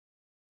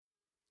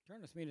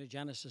Turn with me to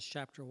Genesis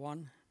chapter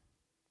 1,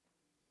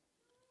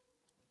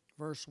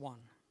 verse 1.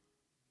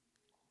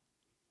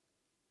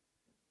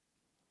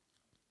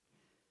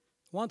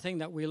 One thing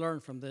that we learn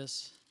from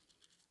this,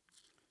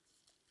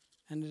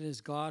 and it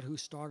is God who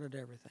started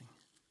everything.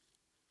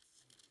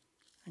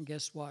 And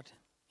guess what?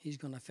 He's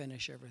going to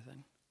finish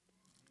everything.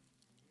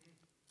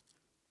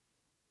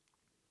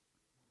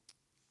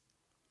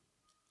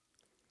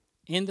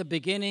 In the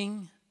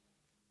beginning,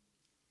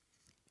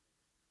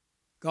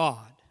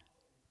 God,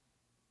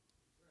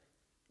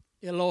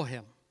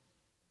 Elohim,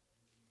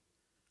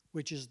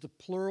 which is the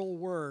plural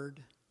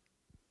word,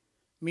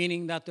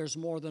 meaning that there's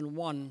more than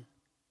one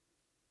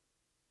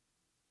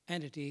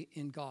entity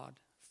in God,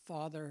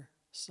 Father,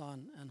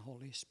 Son, and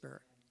Holy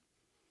Spirit.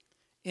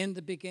 In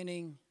the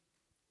beginning,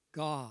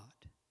 God.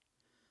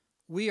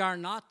 We are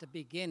not the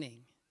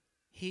beginning.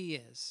 He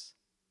is.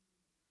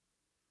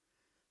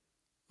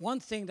 One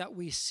thing that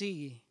we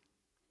see,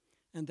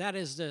 and that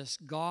is this: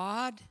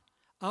 God,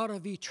 out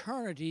of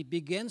eternity,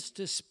 begins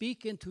to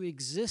speak into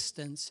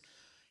existence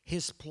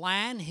His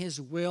plan, His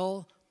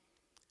will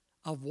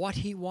of what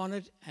He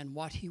wanted and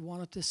what He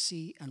wanted to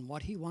see and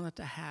what He wanted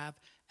to have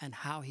and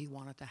how He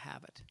wanted to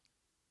have it.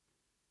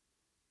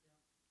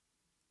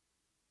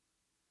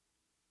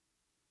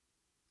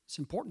 It's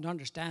important to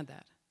understand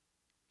that.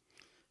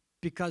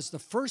 Because the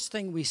first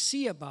thing we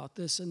see about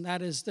this, and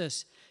that is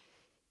this: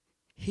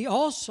 He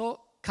also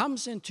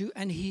comes into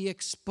and He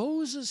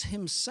exposes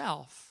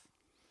Himself,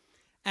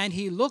 and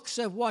He looks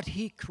at what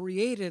He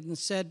created and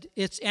said,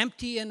 it's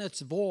empty and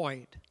it's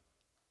void.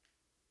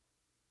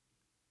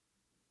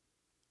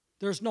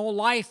 There's no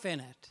life in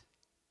it.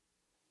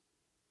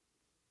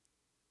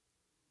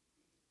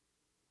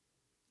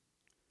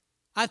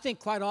 I think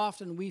quite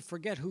often we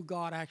forget who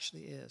God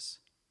actually is.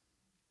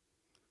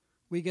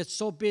 We get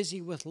so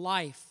busy with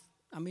life.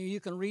 I mean, you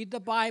can read the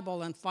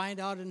Bible and find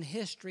out in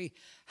history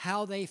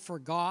how they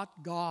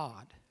forgot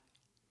God,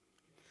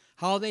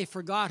 how they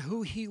forgot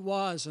who He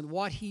was and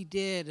what He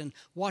did and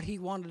what He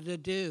wanted to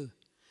do.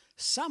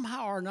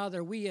 Somehow or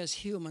another, we as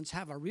humans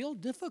have a real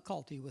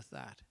difficulty with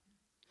that.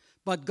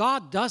 But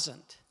God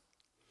doesn't.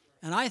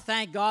 And I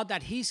thank God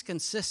that He's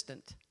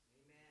consistent.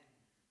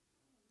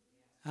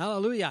 Amen.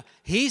 Hallelujah.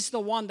 He's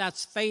the one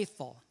that's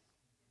faithful.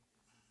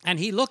 And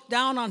He looked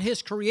down on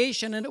His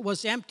creation, and it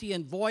was empty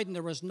and void, and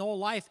there was no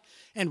life.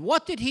 And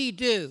what did He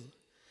do?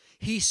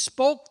 He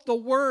spoke the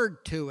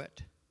word to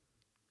it.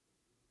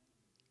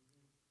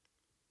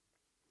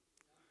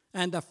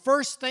 And the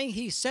first thing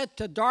He said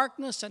to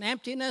darkness and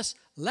emptiness,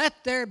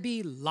 let there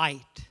be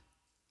light.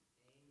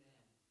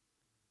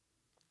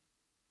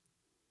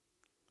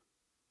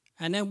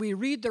 And then we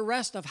read the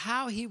rest of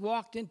how He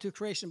walked into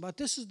creation. But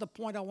this is the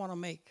point I want to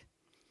make.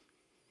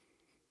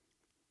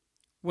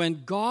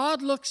 When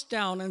God looks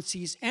down and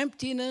sees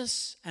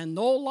emptiness and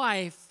no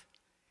life,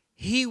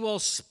 He will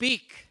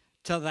speak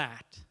to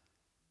that.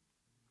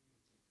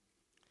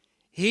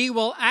 He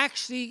will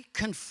actually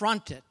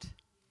confront it.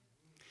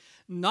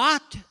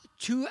 Not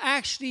to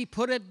actually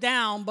put it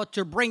down, but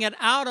to bring it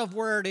out of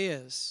where it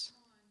is.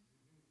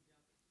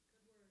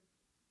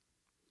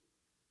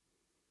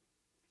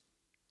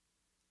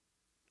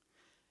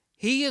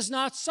 He is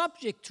not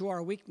subject to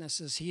our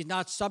weaknesses. He's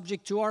not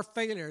subject to our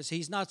failures.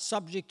 He's not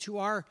subject to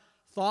our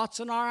thoughts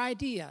and our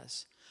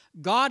ideas.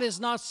 God is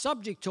not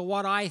subject to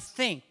what I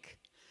think.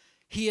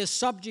 He is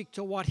subject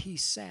to what He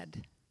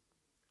said.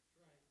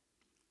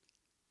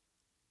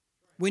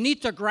 We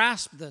need to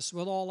grasp this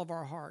with all of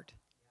our heart.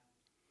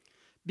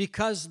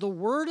 Because the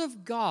Word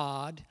of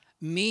God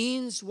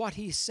means what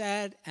He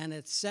said, and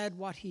it said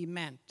what He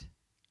meant.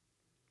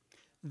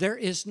 There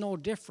is no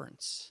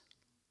difference.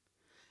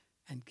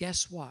 And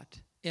guess what?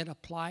 It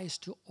applies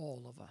to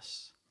all of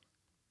us.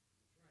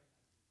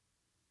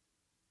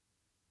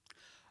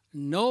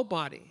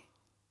 Nobody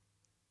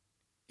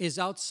is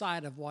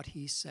outside of what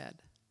He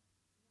said.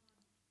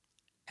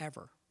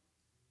 Ever.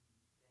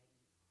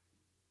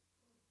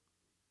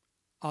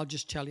 I'll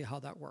just tell you how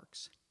that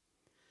works.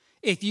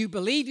 If you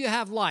believe, you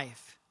have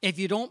life. If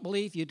you don't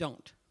believe, you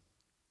don't.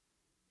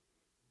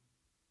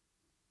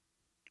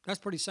 That's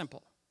pretty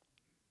simple.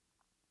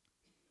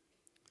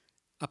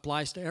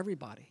 Applies to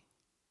everybody.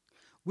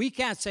 We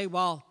can't say,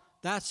 well,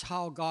 that's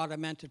how God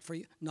meant it for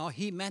you. No,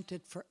 He meant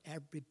it for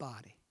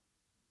everybody.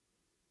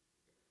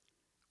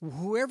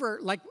 Whoever,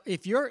 like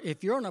if you're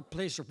in a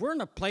place, if we're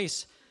in a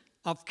place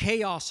of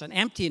chaos and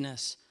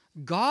emptiness,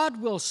 God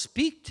will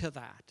speak to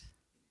that.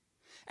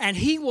 And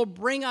He will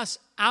bring us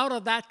out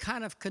of that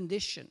kind of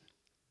condition.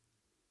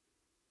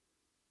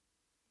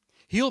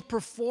 He'll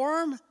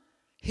perform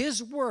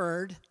His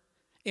word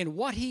in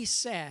what He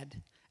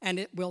said, and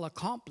it will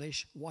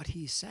accomplish what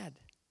He said.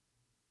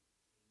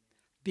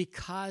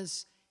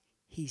 Because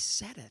He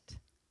said it.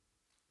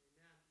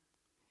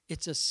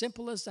 It's as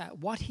simple as that.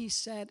 What He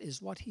said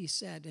is what He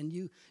said. And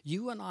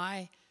you and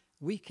I,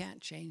 we can't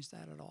change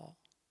that at all.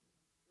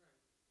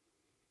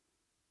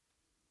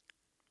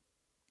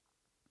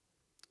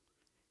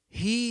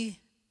 He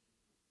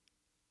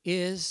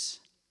is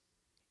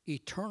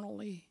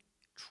eternally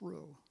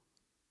true.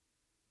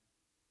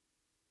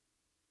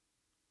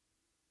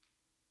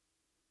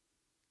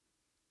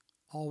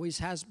 Always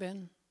has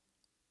been,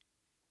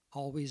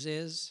 always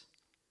is,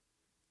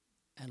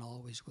 and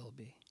always will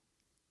be.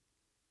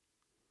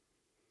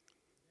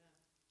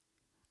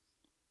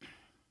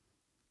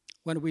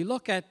 When we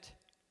look at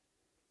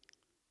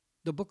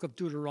the book of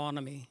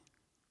Deuteronomy,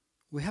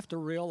 we have to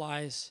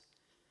realize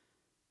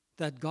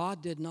that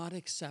God did not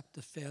accept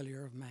the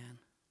failure of man.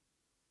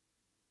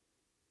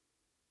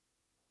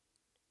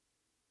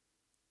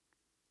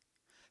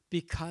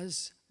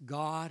 Because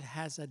God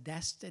has a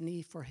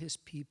destiny for his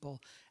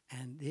people,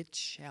 and it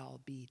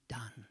shall be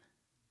done.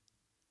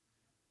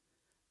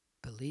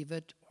 Believe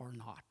it or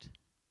not.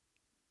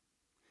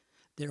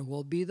 There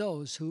will be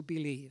those who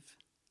believe.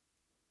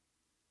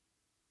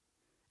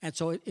 And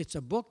so it's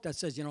a book that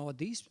says,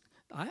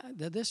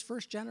 this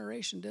first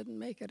generation didn't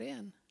make it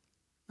in.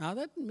 Now,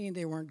 that didn't mean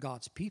they weren't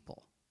God's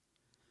people,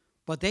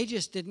 but they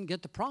just didn't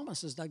get the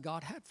promises that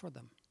God had for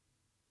them.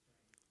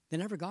 They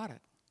never got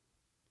it.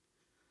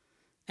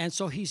 And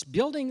so he's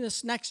building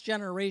this next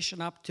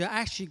generation up to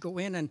actually go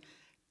in and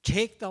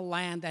take the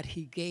land that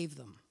he gave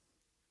them.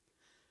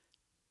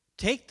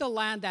 Take the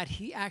land that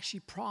he actually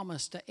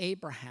promised to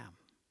Abraham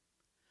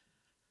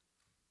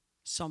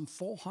some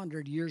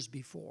 400 years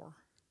before.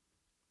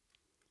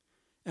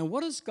 And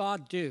what does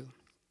God do?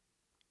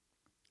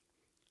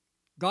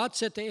 God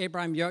said to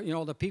Abraham,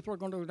 the people are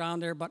going to go down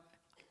there, but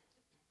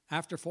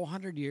after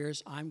 400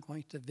 years, I'm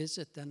going to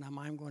visit them and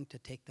I'm going to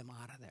take them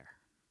out of there.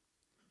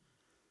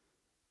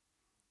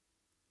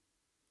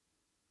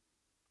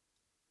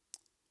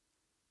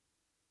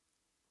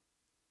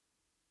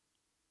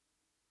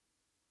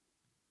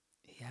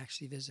 He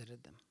actually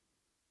visited them.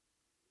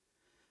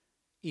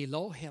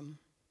 Elohim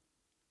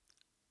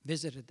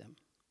visited them.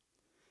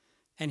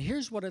 And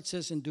here's what it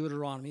says in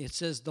Deuteronomy. It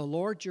says, the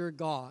Lord your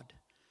God,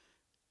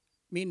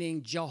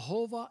 meaning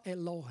Jehovah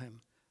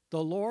Elohim.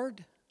 The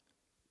Lord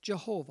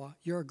Jehovah,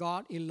 your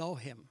God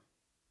Elohim.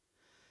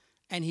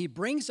 And he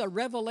brings a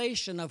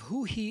revelation of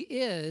who he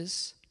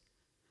is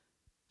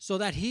so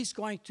that he's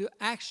going to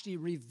actually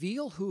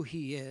reveal who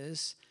he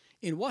is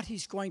in what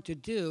he's going to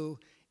do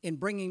in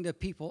bringing the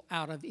people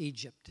out of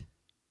Egypt.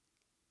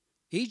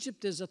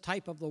 Egypt is a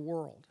type of the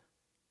world.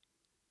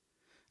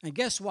 And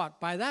guess what?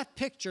 By that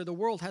picture, the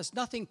world has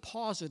nothing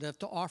positive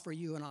to offer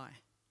you and I.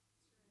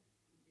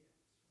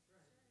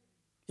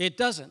 It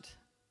doesn't.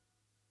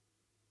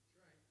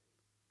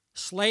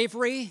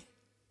 Slavery,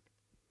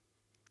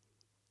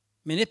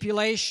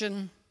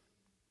 manipulation,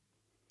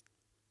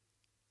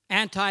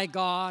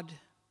 anti-God,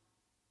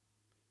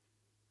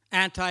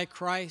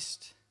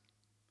 anti-Christ,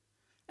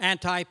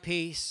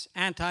 anti-peace,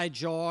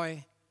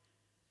 anti-joy.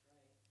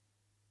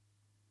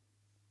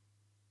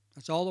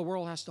 That's all the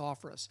world has to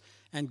offer us.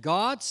 And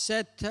God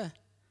said to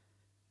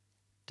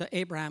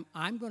Abraham,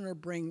 I'm going to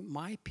bring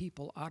my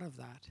people out of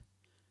that.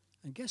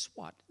 And guess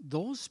what?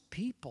 Those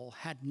people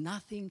had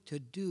nothing to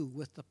do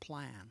with the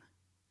plan.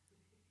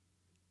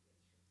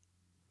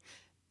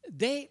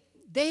 They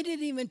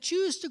didn't even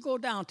choose to go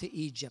down to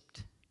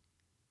Egypt.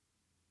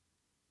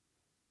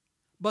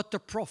 But the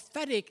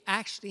prophetic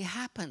actually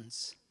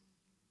happens.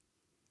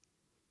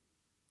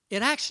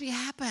 It actually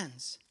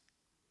happens.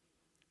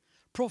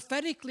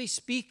 Prophetically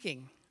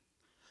speaking,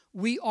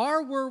 we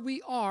are where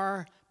we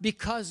are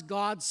because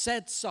God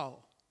said so.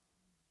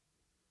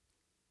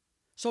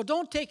 So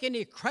don't take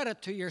any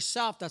credit to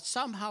yourself that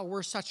somehow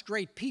we're such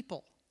great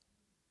people.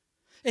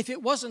 If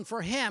it wasn't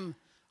for him,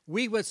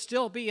 we would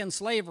still be in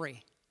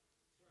slavery.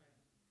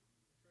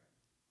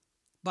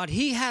 But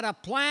he had a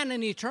plan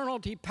in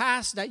eternity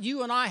past that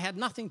you and I had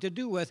nothing to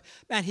do with.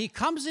 And he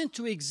comes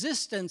into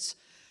existence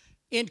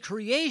in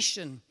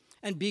creation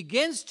and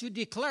begins to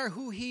declare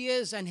who he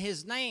is and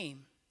his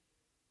name.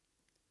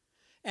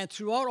 And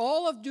throughout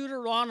all of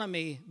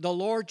Deuteronomy, the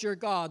Lord your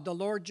God, the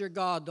Lord your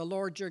God, the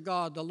Lord your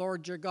God, the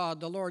Lord your God,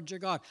 the Lord your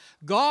God.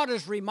 God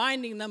is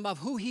reminding them of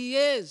who he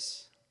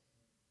is.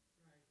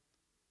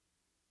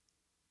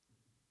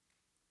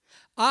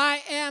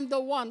 I am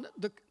the one,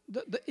 the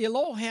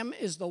Elohim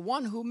is the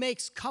one who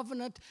makes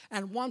covenant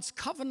and wants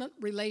covenant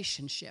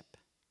relationship.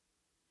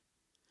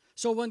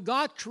 So when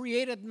God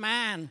created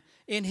man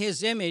in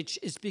his image,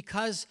 it's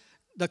because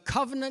the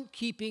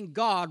covenant-keeping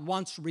God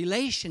wants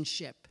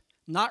relationship,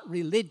 not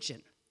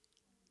religion.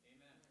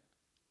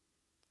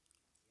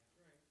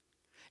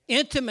 Amen.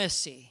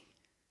 Intimacy.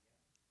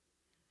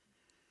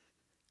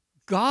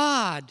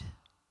 God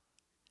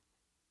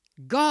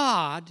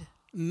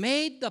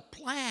made the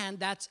plan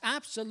that's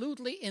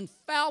absolutely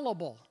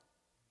infallible,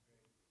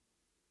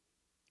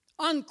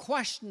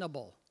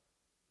 unquestionable,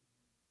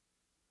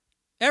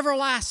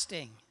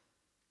 everlasting.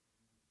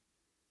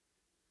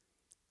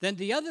 Then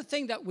the other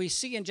thing that we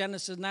see in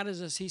Genesis, and that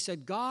is this, he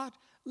said, God,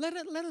 let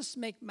us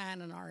make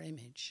man in our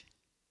image.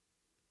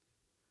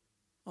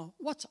 Oh,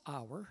 what's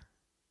our?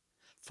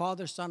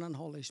 Father, Son, and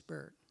Holy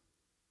Spirit.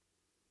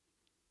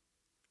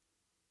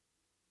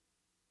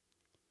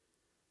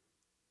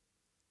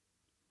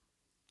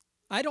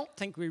 I don't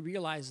think we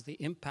realize the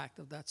impact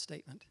of that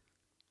statement.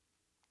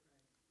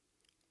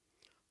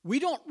 We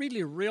don't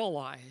really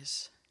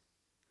realize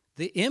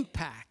the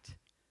impact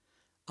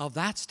of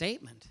that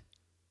statement.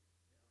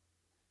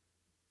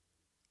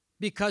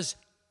 because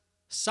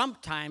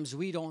sometimes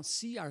we don't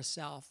see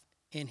ourselves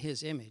in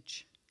his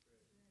image.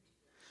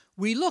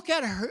 We look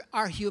at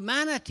our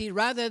humanity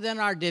rather than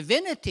our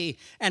divinity,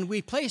 and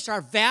we place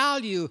our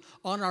value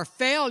on our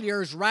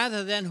failures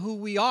rather than who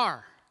we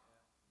are.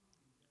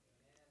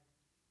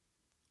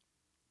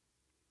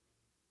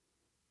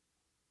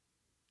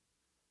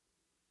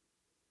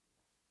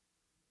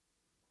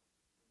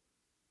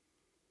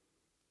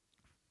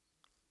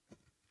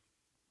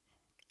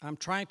 I'm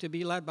trying to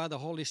be led by the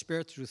Holy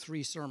Spirit through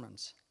 3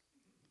 sermons.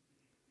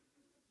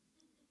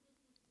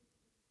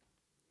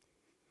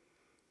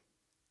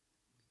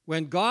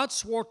 When God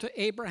swore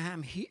to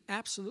Abraham, he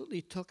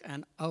absolutely took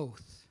an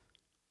oath.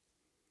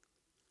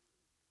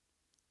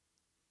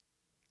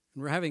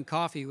 And we're having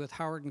coffee with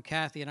Howard and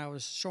Kathy, and I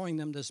was showing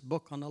them this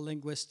book on the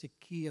linguistic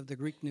key of the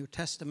Greek New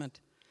Testament.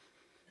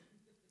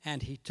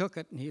 And he took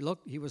it, and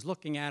he was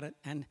looking at it,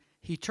 and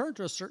he turned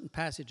to a certain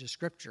passage of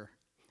Scripture,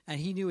 and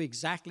he knew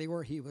exactly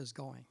where he was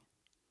going.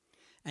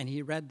 And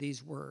he read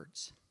these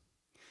words.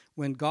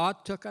 When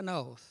God took an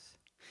oath,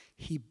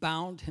 he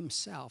bound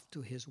himself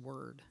to his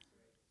word.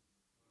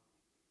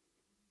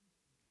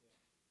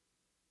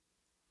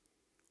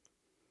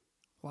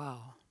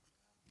 Wow.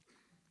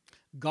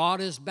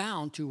 God is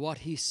bound to what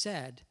he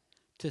said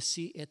to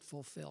see it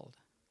fulfilled.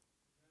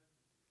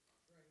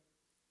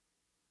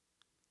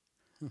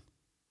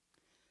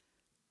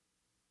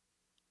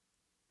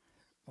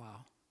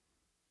 Wow.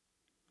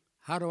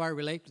 How do I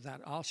relate to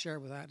that? I'll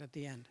share with that at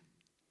the end.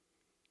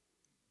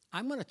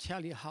 I'm going to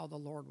tell you how the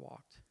Lord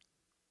walked.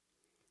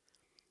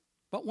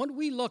 But when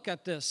we look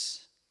at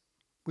this,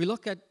 we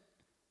look at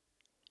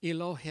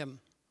Elohim,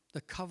 the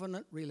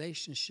covenant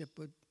relationship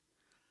with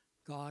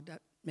God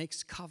that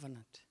makes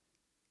covenant.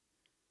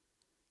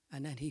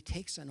 And then he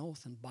takes an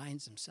oath and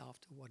binds himself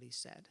to what he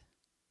said.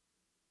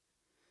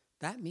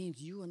 That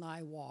means you and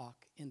I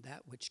walk in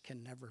that which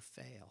can never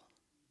fail.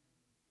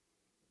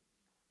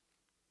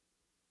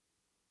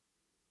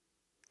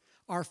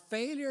 Our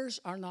failures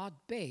are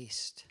not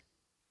based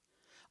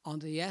on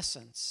the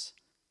essence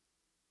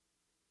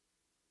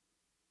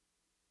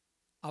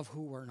of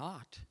who we're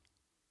not.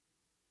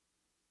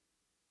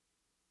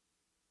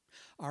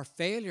 Our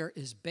failure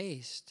is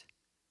based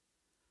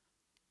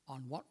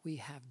on what we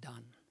have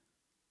done.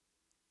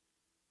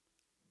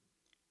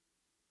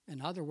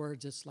 In other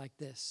words, it's like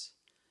this.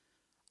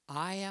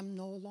 I am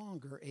no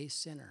longer a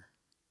sinner.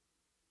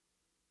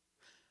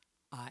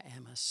 I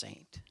am a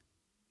saint,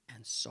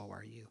 and so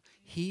are you.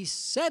 He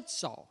said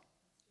so.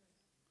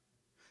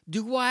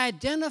 Do I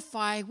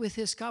identify with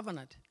his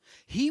covenant?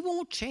 He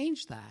won't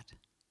change that.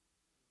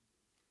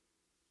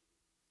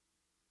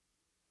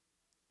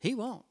 He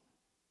won't.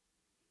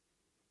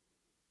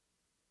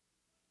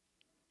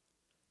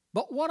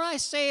 But what I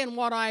say and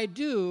what I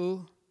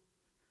do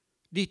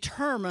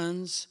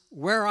determines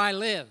where I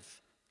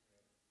live.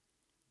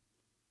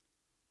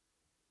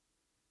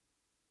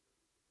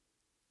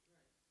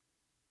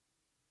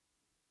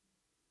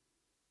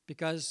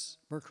 Because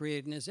we're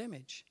created in his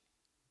image,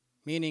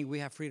 meaning we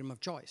have freedom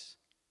of choice,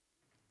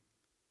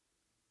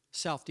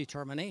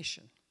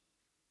 self-determination.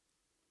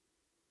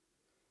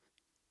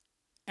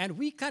 And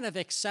we kind of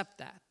accept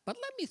that. But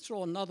let me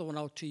throw another one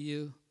out to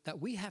you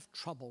that we have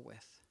trouble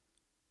with.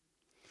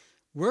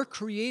 We're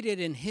created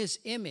in his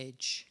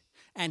image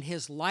and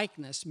his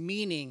likeness,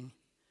 meaning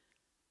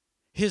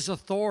his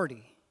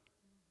authority,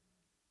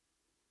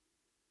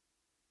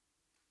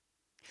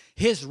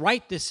 his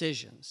right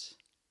decisions,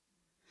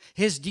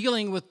 his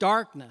dealing with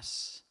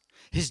darkness,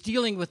 his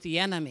dealing with the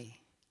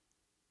enemy.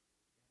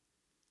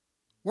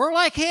 We're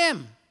like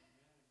him.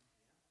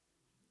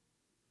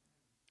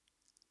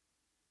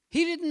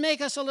 He didn't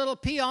make us a little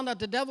peon that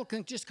the devil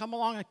can just come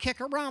along and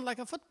kick around like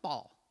a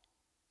football.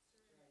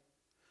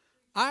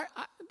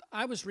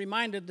 I was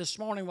reminded this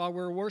morning while we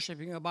were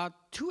worshiping about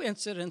 2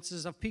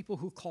 incidences of people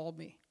who called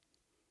me.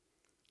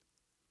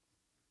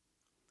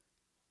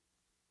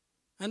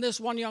 And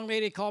this one young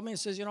lady called me and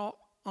says,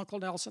 Uncle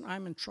Nelson,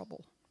 I'm in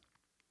trouble.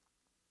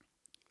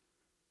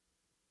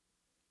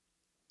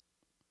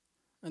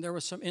 And there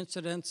were some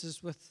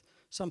incidences with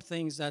some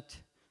things that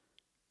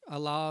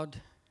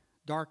allowed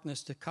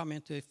darkness to come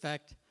into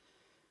effect.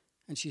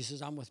 And she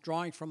says, I'm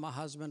withdrawing from my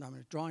husband, I'm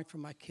withdrawing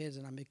from my kids,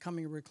 and I'm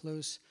becoming a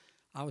recluse.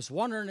 I was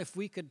wondering if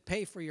we could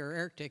pay for your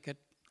air ticket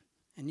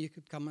and you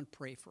could come and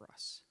pray for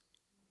us.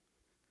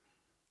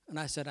 And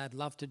I said, I'd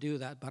love to do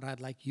that, but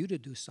I'd like you to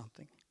do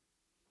something.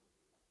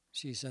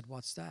 She said,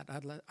 what's that?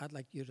 I'd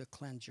like you to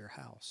cleanse your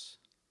house.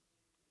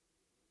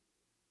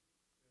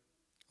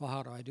 Well,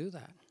 how do I do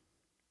that?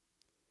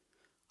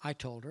 I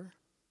told her.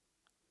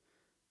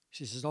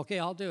 She says, okay,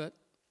 I'll do it.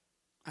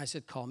 I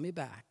said, call me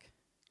back.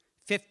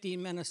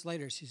 15 minutes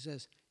later, she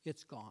says,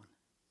 it's gone.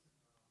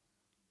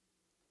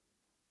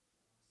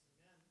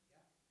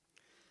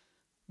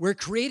 We're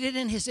created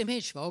in his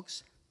image,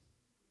 folks.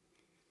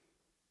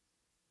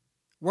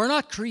 We're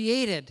not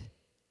created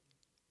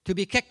to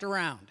be kicked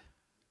around.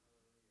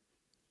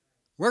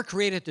 We're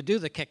created to do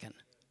the kicking,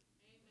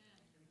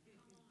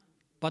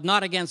 but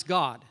not against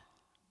God.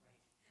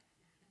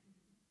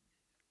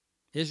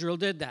 Israel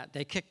did that.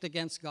 They kicked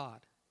against God.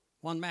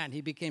 One man,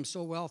 he became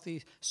so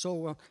wealthy,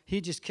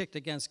 he just kicked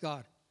against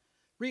God.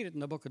 Read it in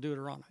the book of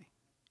Deuteronomy.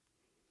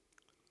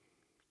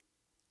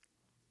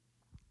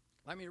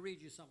 Let me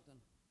read you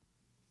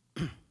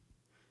something.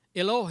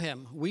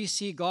 Elohim, we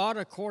see God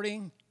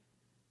according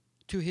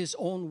to his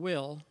own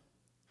will,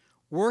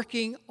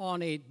 working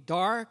on a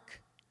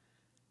dark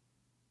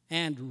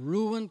and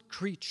ruined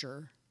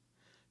creature,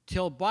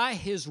 till by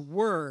his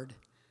word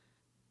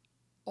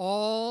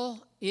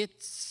all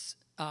is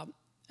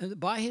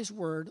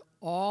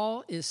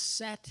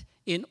set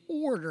in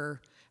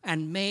order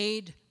and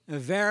made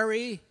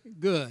very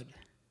good.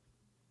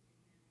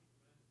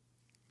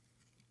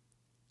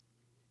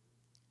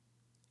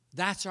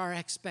 That's our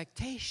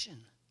expectation.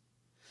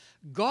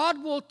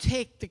 God will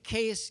take the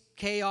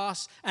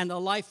chaos and the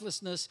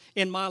lifelessness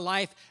in my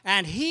life,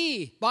 and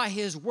he, by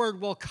his word,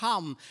 will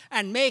come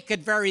and make it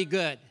very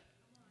good.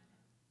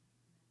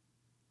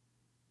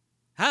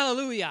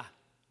 Hallelujah.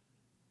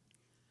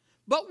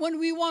 But when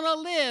we want to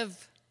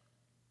live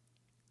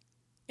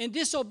in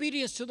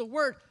disobedience to the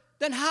word,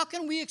 then how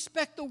can we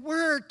expect the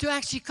word to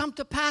actually come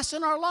to pass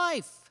in our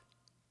life?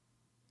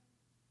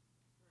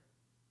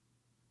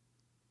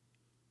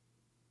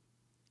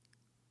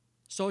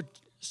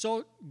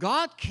 So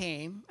God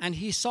came and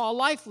he saw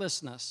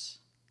lifelessness.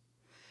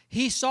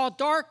 He saw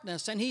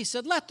darkness and he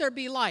said, let there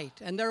be light.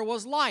 And there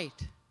was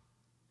light.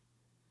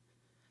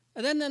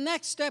 And then the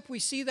next step, we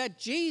see that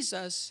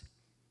Jesus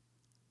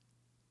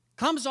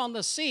comes on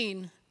the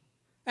scene,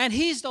 and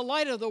he's the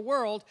light of the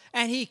world,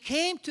 and he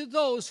came to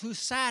those who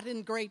sat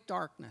in great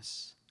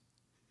darkness.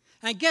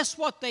 And guess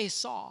what they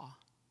saw?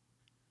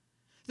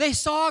 They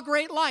saw a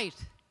great light.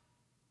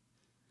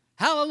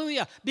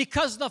 Hallelujah.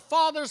 Because the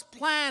Father's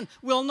plan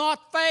will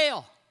not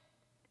fail.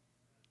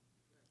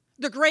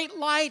 The great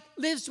light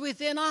lives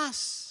within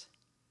us.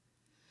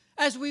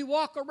 As we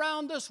walk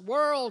around this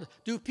world,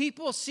 do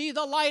people see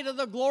the light of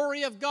the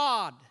glory of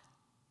God?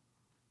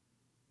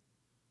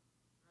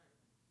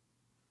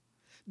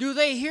 Do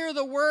they hear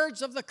the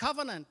words of the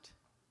covenant?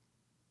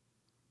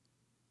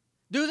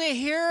 Do they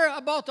hear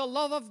about the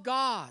love of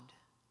God?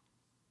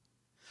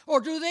 Or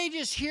do they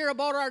just hear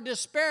about our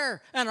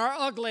despair and our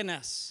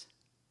ugliness?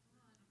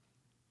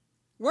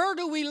 Where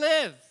do we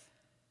live?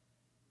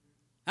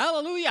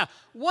 Hallelujah.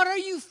 What are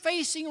you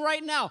facing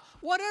right now?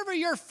 Whatever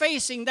you're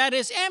facing that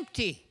is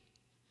empty,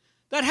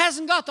 that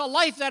hasn't got the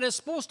life that is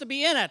supposed to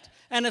be in it,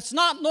 and it's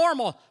not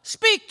normal,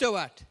 speak to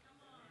it.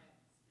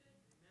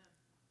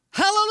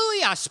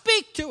 Hallelujah.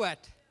 Speak to it.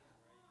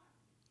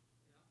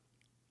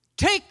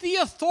 Take the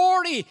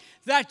authority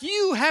that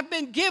you have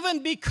been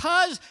given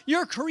because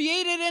you're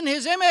created in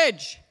his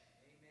image.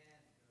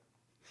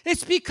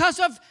 It's because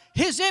of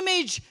his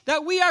image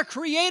that we are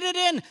created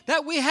in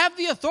that we have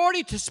the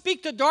authority to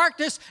speak to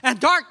darkness, and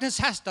darkness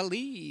has to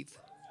leave.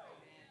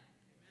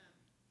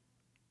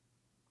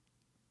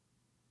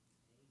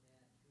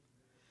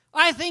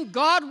 I think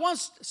God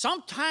wants,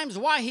 sometimes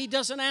why he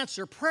doesn't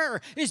answer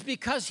prayer is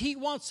because he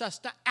wants us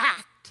to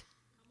act.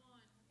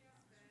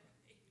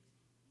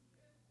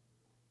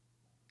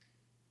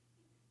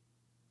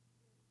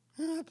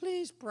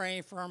 Please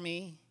pray for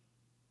me.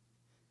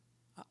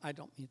 I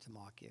don't mean to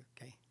mock you,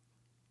 okay?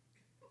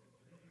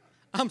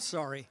 I'm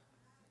sorry.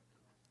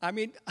 I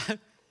mean,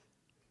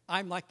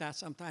 I'm like that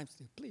sometimes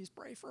too. Please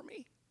pray for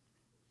me.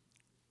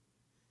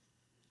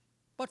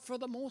 But for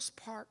the most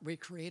part, we're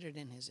created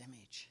in his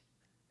image.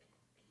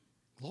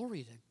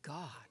 Glory to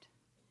God.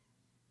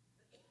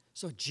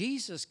 So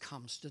Jesus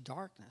comes to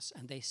darkness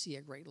and they see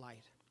a great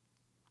light.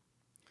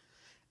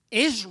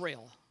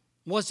 Israel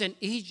was in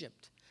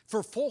Egypt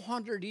for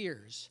 400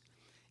 years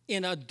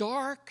in a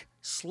dark,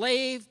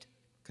 slaved,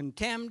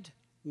 condemned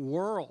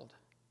world.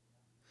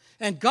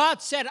 And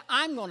God said,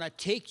 I'm going to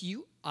take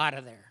you out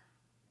of there.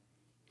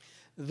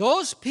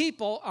 Those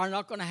people are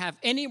not going to have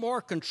any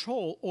more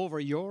control over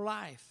your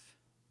life.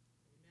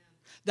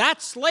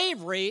 That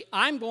slavery,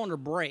 I'm going to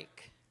break.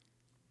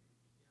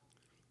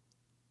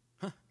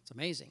 It's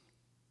amazing.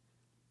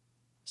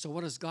 So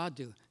what does God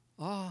do?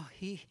 Oh,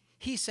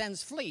 he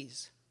sends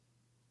fleas.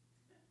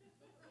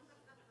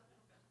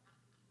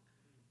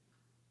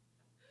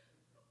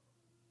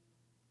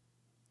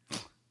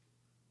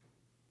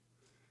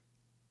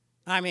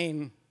 I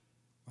mean,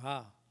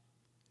 wow.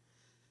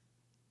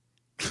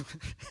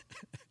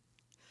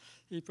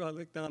 He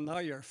probably looked down, now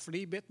you're a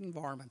flea-bitten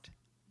varmint.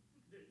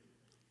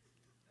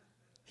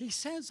 He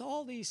sends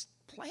all these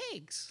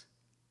plagues.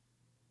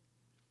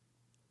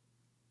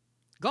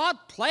 God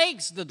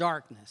plagues the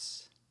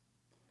darkness.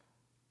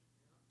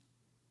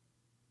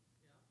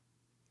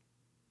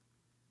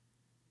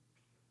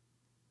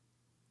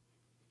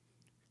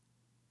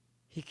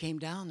 He came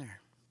down there.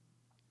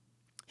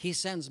 He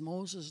sends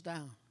Moses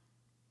down.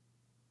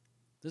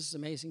 This is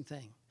an amazing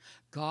thing.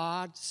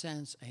 God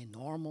sends a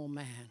normal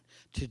man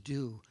to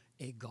do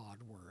a God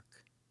work.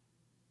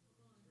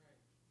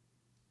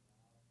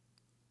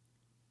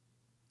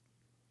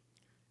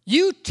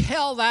 You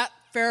tell that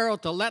Pharaoh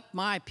to let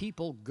my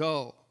people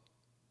go.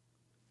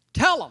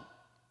 Tell him.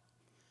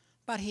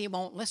 But he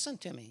won't listen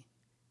to me.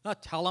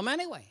 Tell him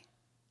anyway.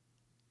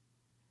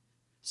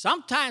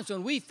 Sometimes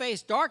when we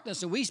face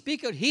darkness and we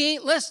speak it, he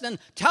ain't listening.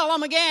 Tell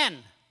him again.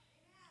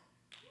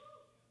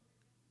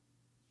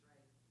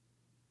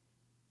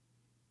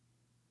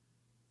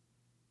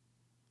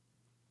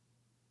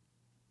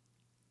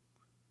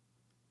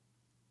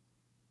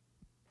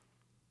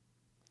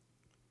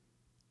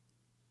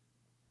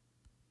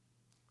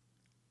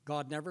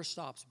 God never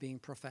stops being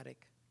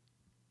prophetic.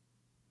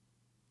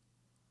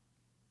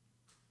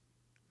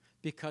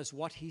 Because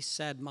what he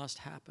said must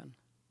happen.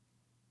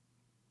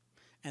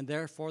 And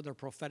therefore, the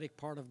prophetic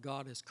part of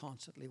God is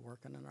constantly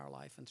working in our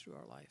life and through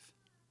our life.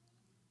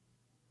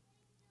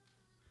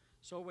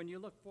 So when you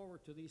look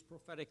forward to these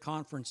prophetic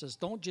conferences,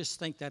 don't just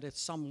think that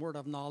it's some word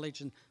of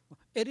knowledge. And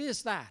it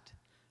is that.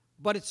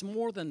 But it's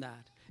more than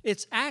that.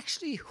 It's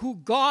actually who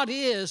God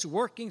is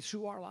working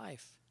through our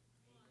life.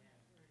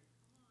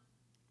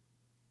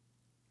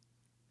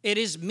 It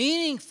is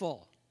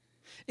meaningful.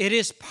 It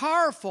is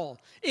powerful.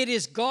 It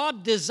is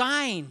God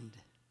designed.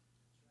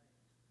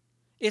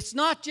 It's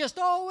not just,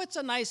 it's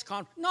a nice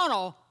conference.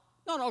 No.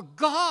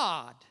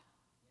 God.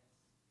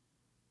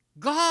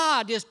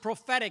 God is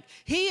prophetic.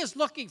 He is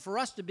looking for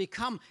us to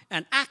become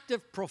an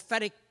active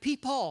prophetic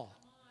people,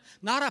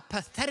 not a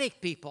pathetic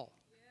people.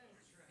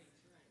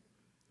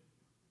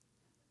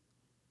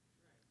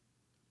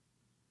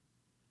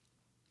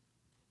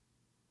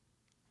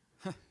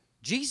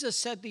 Jesus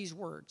said these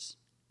words.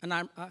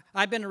 And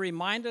I've been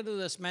reminded of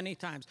this many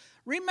times.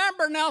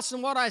 Remember,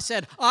 Nelson, what I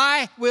said.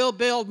 I will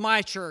build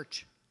my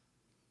church.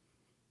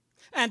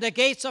 And the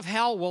gates of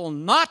hell will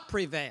not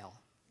prevail.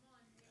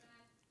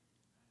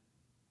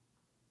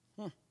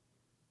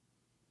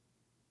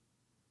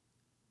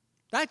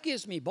 That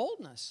gives me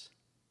boldness.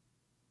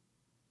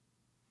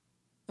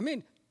 I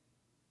mean,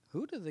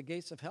 who do the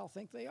gates of hell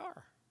think they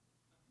are?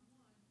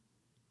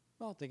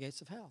 Well, the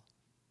gates of hell.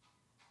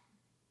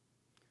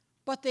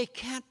 But they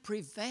can't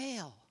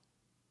prevail.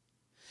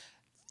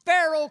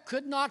 Pharaoh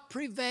could not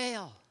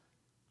prevail.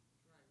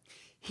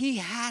 He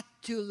had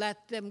to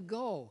let them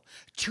go.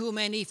 Too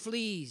many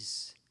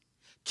fleas,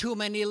 too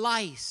many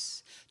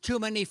lice, too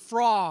many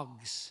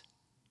frogs.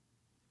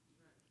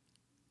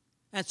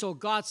 And so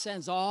God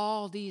sends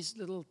all these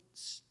little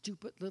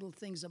stupid little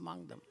things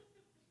among them.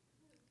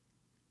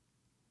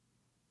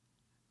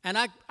 And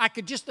I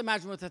could just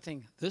imagine what they're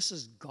thinking. This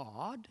is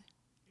God?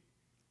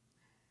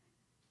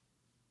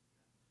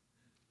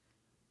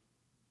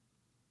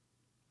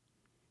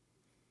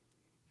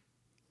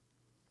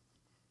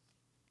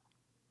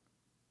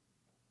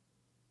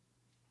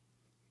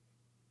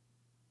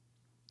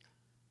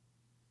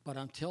 But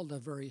until the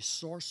very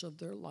source of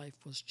their life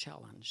was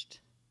challenged,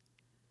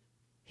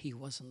 he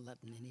wasn't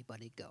letting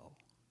anybody go.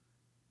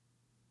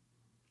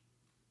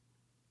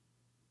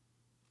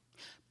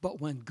 But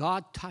when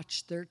God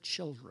touched their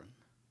children,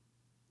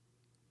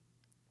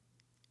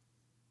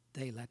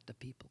 they let the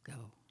people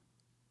go.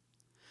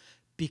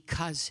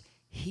 Because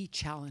he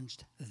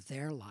challenged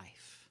their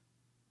life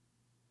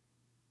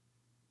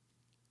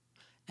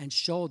and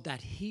showed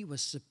that he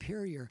was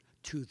superior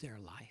to their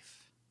life.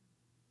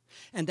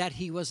 And that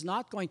he was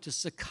not going to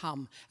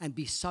succumb and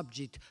be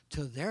subject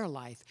to their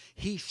life.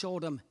 He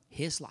showed them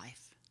his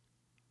life.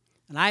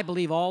 And I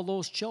believe all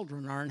those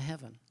children are in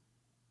heaven.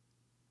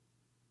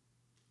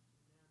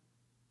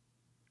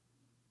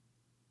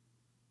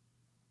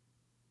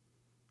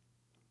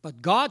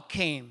 But God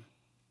came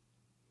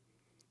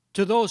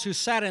to those who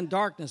sat in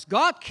darkness.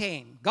 God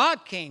came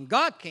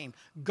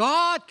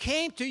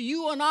to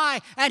you and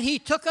I, and he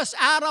took us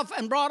out of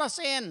and brought us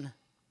in.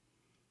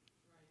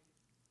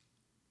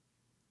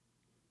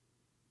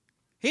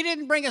 He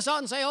didn't bring us out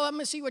and say, let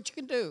me see what you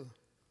can do.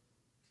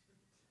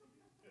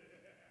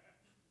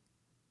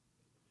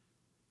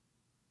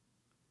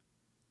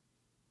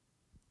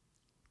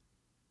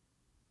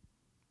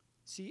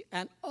 See,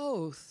 an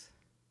oath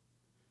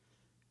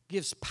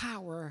gives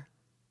power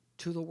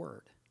to the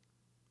word.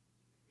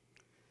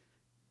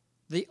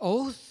 The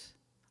oath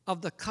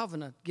of the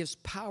covenant gives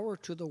power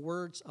to the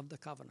words of the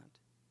covenant.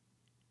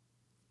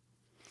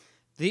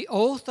 The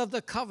oath of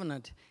the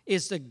covenant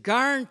is the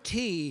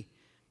guarantee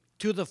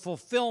to the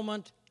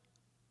fulfillment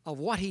of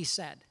what he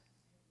said.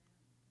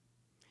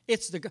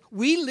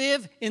 We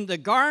live in the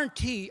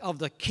guarantee of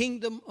the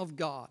kingdom of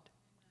God.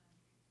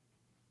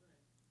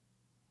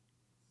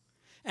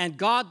 And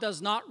God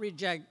does not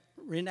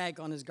renege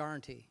on his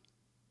guarantee.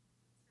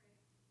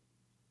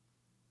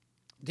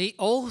 The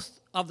oath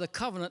of the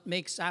covenant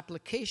makes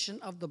application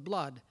of the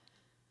blood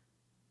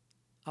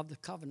of the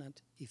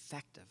covenant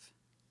effective.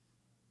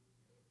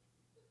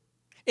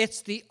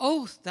 It's the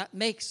oath that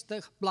makes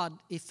the blood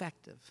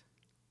effective.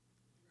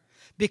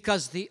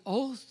 Because the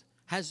oath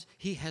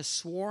he has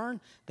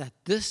sworn that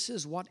this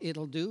is what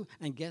it'll do,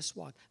 and guess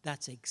what?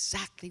 That's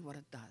exactly what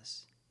it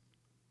does.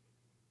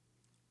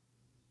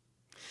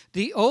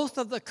 The oath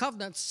of the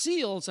covenant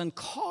seals and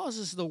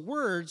causes the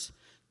words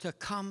to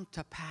come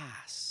to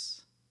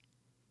pass.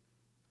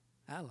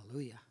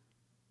 Hallelujah.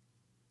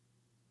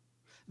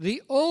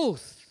 The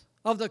oath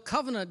of the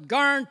covenant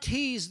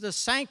guarantees the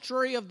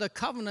sanctuary of the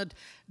covenant,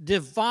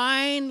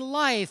 divine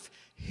life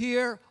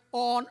here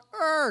on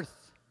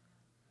earth.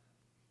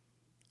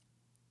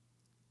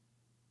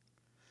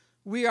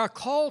 We are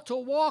called to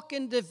walk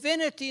in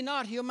divinity,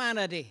 not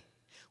humanity.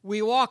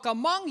 We walk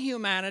among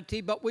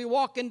humanity, but we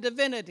walk in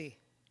divinity.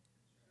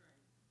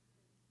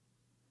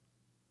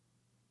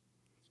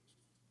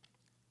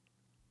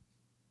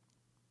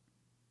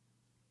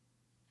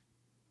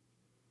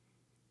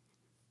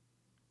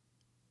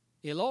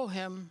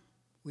 Elohim,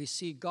 we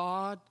see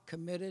God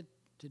committed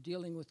to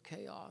dealing with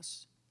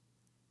chaos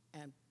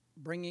and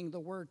bringing the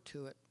word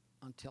to it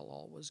until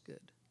all was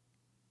good.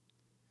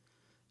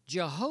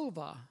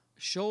 Jehovah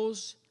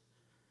shows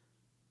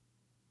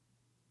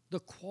the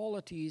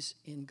qualities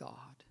in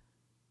God,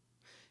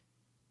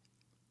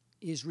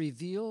 is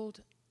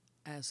revealed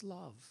as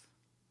love.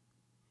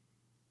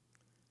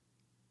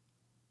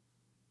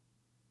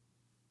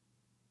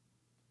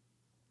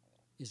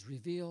 Is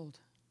revealed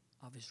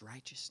of his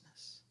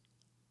righteousness.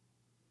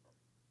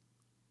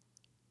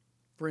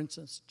 For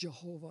instance,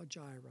 Jehovah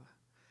Jireh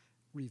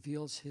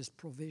reveals his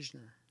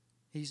provisioner.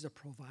 He's the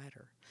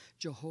provider.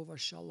 Jehovah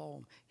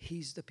Shalom,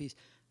 he's the peace.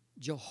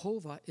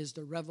 Jehovah is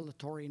the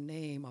revelatory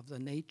name of the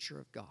nature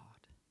of God.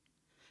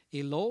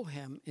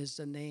 Elohim is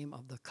the name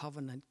of the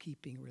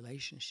covenant-keeping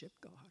relationship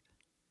God.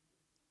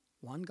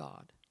 One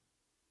God.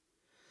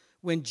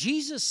 When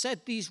Jesus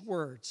said these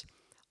words,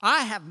 I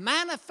have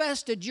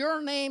manifested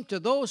your name to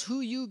those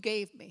who you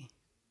gave me.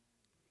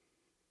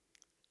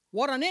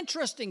 What an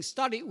interesting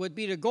study it would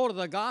be to go to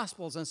the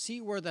Gospels and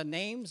see where the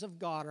names of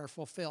God are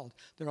fulfilled.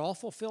 They're all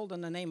fulfilled in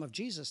the name of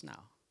Jesus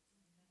now.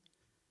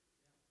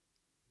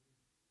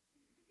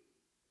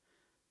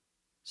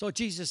 So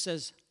Jesus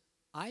says,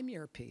 I'm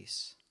your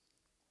peace.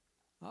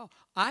 Oh,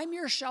 I'm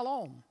your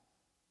shalom.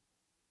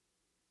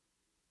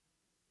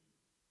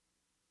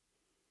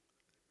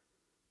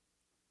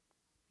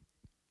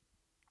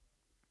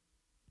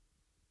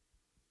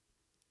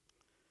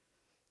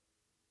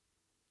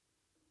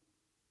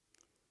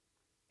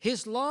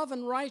 His love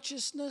and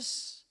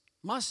righteousness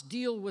must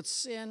deal with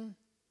sin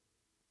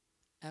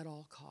at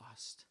all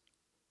cost.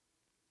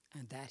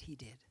 And that he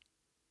did.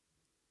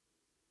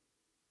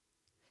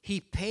 He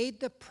paid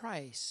the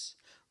price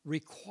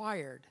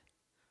required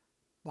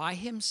by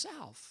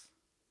himself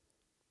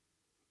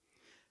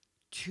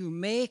to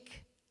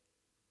make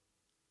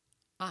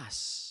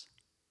us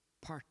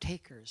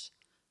partakers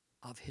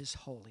of his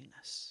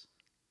holiness.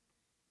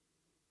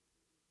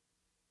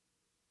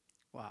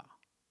 Wow.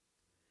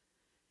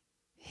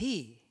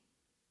 He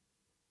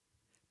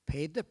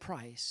paid the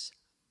price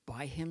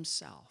by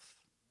himself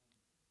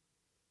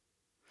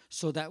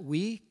so that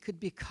we could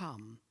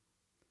become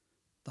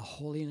the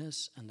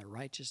holiness and the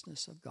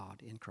righteousness of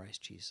God in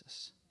Christ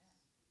Jesus.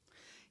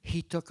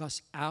 He took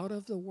us out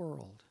of the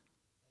world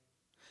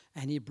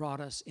and he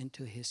brought us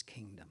into his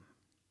kingdom.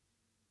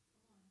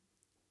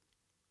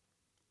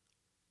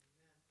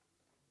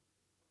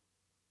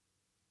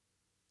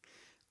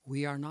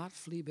 We are not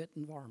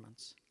flea-bitten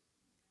varmints.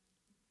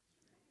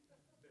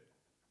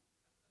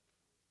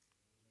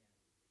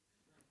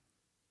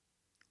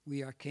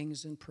 We are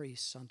kings and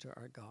priests unto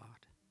our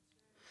God.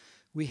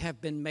 We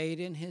have been made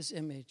in his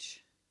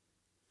image.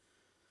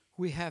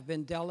 We have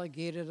been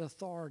delegated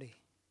authority.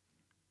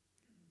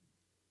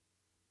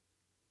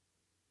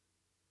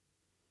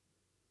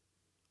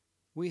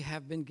 We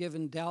have been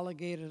given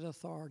delegated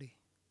authority.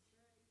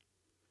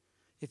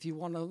 If you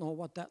want to know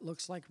what that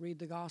looks like, read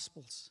the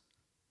Gospels.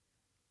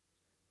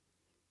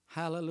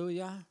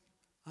 Hallelujah.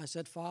 I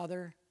said,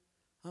 Father,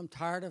 I'm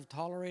tired of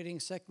tolerating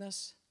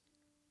sickness,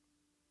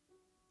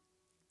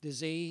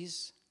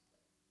 disease.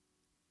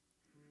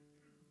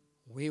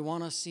 We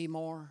want to see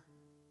more.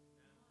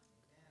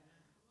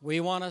 We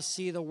want to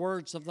see the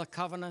words of the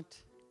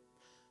covenant.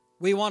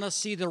 We want to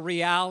see the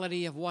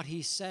reality of what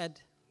he said.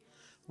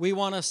 We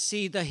want to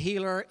see the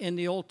healer in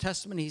the Old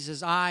Testament. He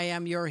says, I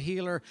am your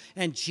healer.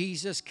 And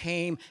Jesus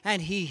came and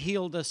he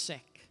healed the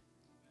sick.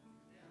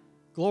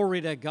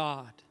 Glory to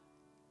God.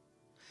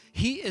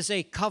 He is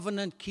a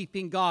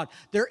covenant-keeping God.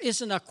 There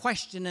isn't a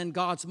question in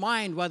God's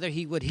mind whether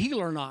he would heal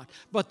or not,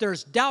 but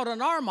there's doubt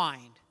in our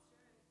mind.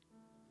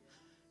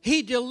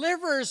 He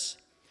delivered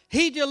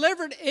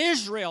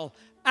Israel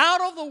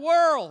out of the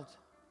world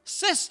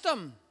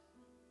system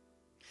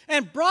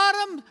and brought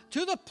them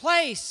to the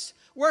place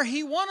where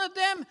he wanted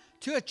them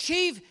to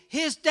achieve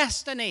his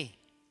destiny.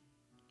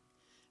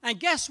 And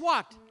guess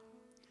what?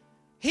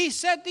 He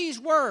said these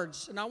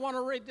words, and I want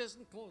to read this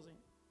in closing.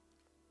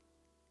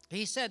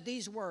 He said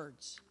these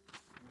words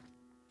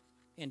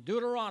in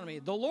Deuteronomy.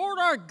 The Lord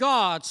our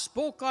God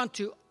spoke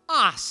unto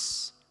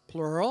us,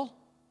 plural.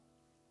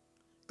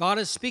 God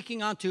is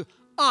speaking unto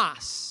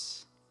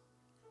us.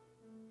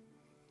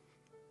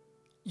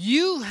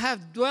 You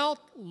have dwelt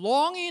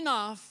long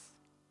enough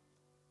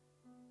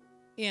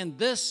in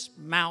this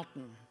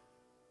mountain.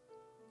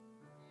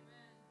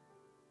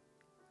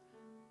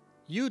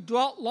 You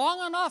dwelt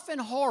long enough in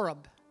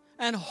Horeb.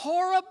 And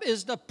Horeb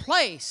is the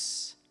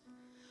place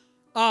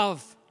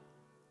of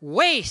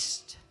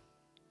waste,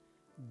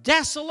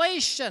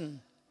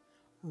 desolation,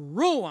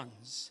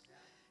 ruins.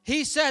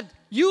 He said,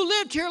 you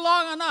lived here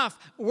long enough.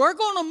 We're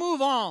going to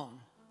move on.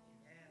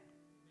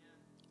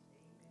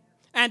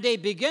 And they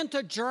begin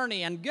to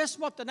journey. And guess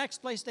what the next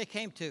place they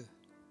came to?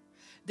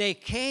 They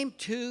came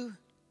to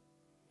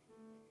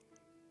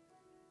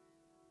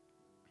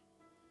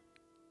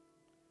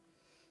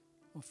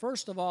well,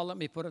 first of all, let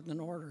me put it in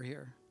order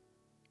here.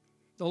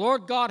 The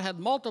Lord God had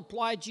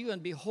multiplied you,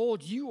 and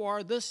behold, you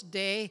are this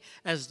day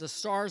as the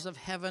stars of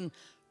heaven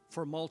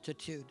for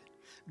multitude.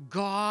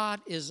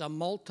 God is a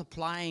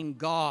multiplying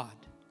God.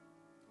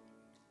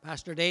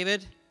 Pastor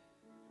David,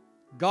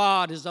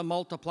 God is a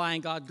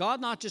multiplying God.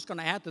 God not just going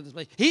to add to this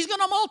place. He's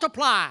going to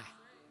multiply.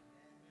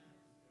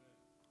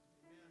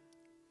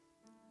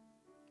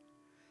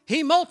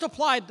 He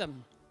multiplied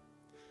them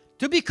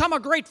to become a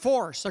great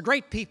force, a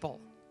great people.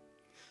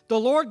 The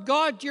Lord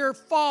God your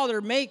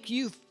Father make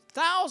you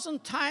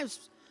 1,000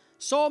 times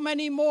so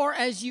many more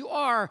as you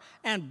are,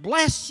 and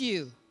bless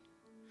you.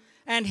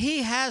 And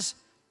He has,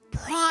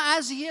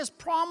 as He has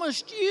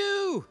promised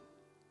you.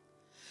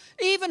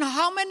 Even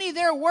how many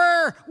there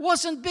were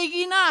wasn't big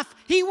enough.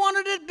 He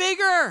wanted it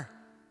bigger.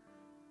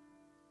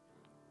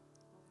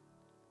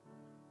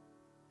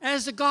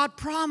 As the God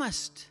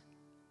promised.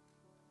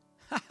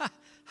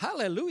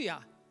 Hallelujah.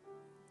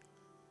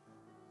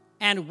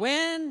 And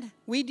when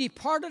we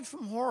departed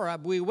from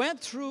Horeb, we went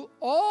through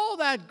all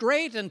that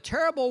great and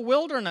terrible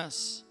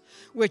wilderness,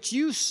 which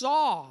you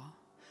saw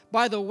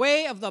by the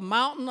way of the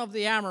mountain of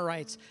the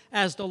Amorites,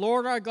 as the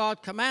Lord our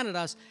God commanded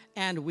us,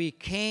 and we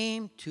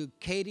came to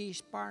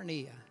Kadesh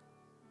Barnea.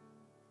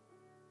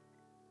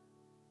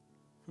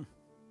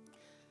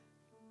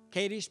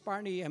 Kadesh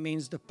Barnea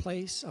means the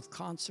place of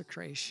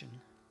consecration.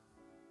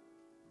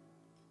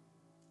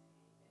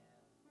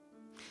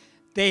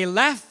 They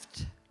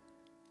left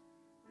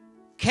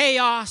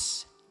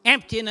chaos,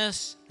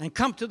 emptiness, and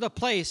come to the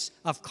place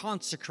of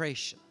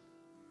consecration.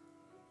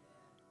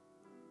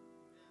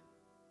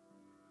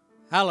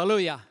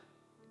 Hallelujah.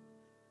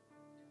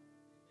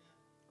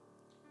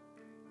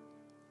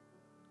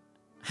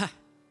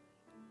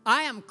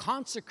 I am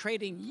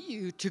consecrating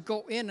you to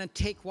go in and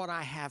take what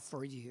I have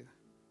for you.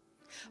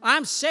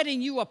 I'm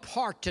setting you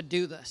apart to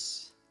do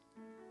this.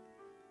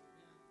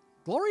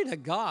 Glory to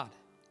God.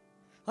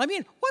 I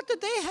mean, what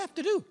did they have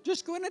to do?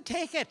 Just go in and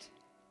take it.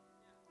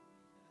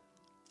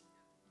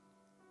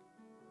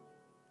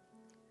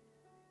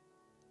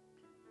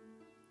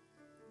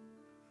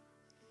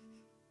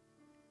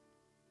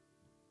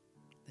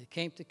 They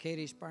came to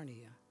Kadesh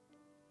Barnea.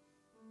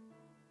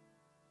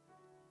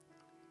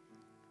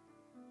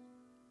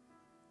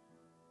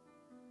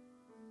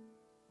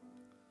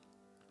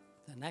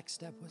 The next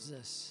step was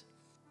this.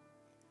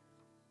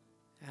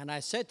 And I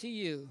said to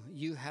you,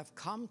 you have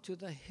come to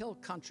the hill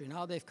country.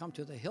 Now they've come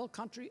to the hill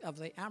country of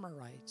the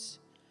Amorites.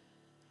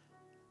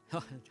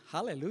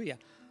 Hallelujah.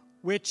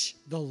 Which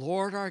the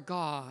Lord our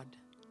God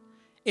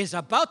is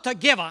about to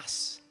give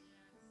us.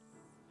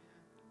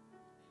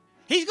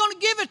 He's going to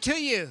give it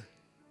to you.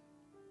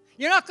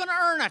 You're not going to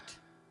earn it.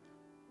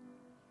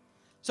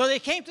 So they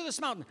came to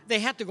this mountain. They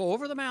had to go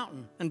over the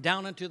mountain and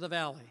down into the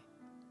valley.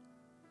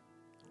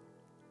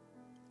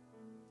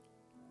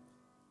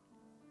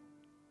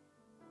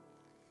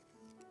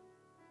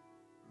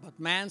 But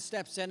man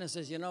steps in and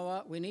says, you know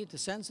what? We need to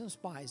send some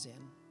spies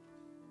in.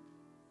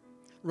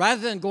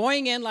 Rather than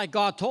going in like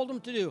God told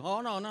them to do.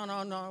 Oh,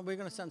 no. We're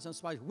going to send some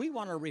spies. We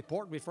want to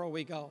report before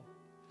we go.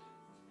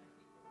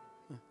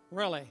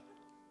 Really.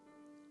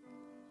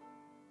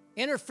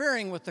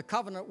 Interfering with the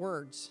covenant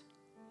words.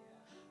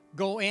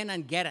 Go in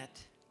and get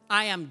it.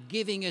 I am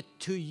giving it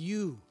to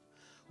you.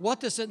 What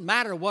does it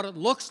matter what it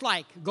looks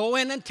like? Go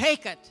in and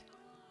take it.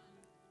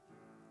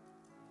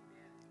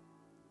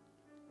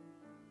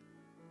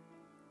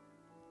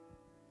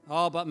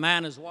 Oh, but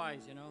man is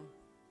wise, you know.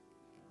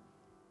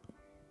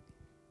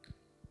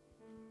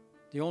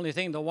 The only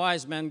thing the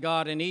wise men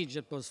got in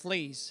Egypt was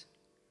fleas.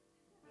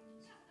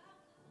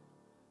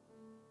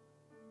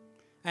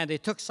 And they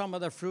took some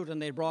of the fruit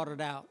and they brought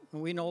it out.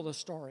 And we know the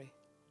story.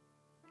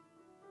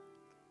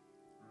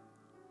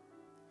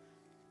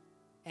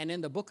 And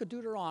in the book of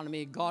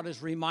Deuteronomy, God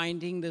is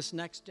reminding this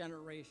next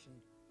generation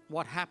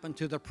what happened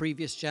to the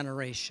previous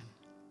generation.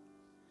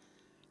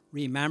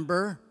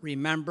 Remember,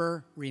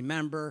 remember,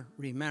 remember,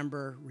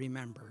 remember,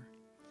 remember.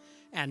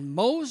 And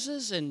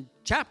Moses in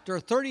chapter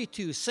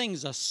 32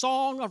 sings a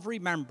song of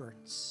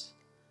remembrance.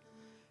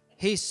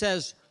 He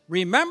says,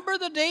 remember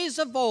the days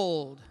of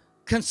old.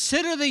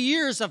 Consider the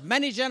years of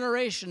many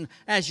generations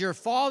as your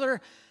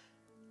father,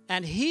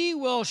 and he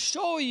will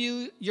show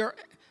you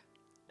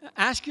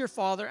ask your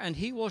father, and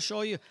he will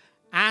show you.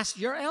 Ask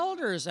your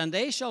elders, and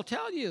they shall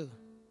tell you.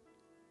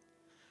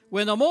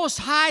 When the Most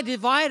High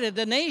divided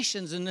the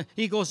nations, and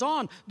he goes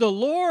on, the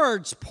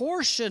Lord's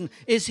portion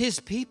is his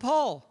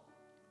people.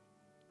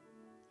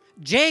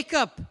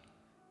 Jacob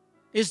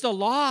is the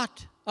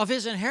lot of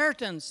his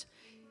inheritance.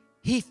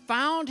 He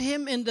found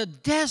him in the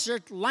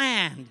desert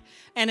land,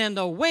 and in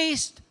the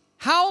waste,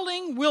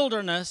 howling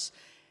wilderness,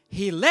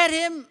 he led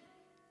him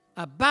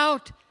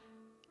about.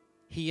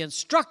 He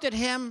instructed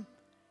him.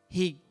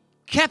 He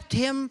kept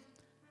him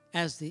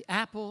as the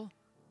apple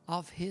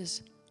of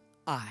his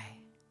eye.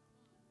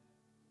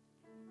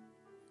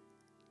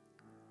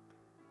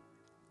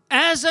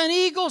 As an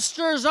eagle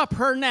stirs up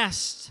her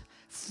nest,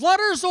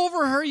 flutters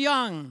over her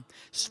young,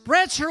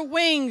 spreads her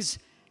wings,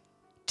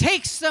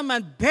 takes them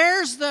and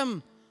bears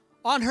them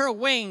on her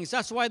wings.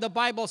 That's why the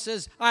Bible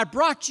says, I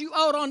brought you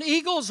out on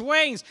eagle's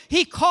wings.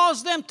 He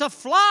caused them to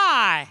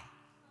fly.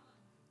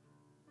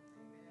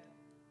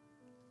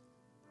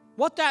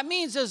 What that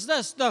means is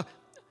this: the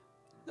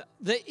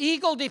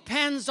eagle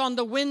depends on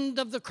the wind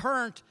of the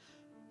current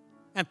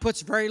and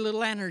puts very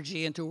little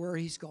energy into where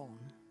he's going.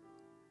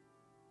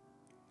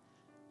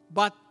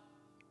 But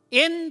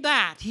in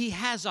that, he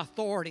has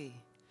authority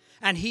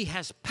and he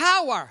has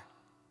power.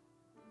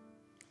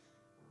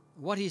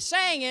 What he's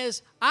saying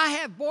is, I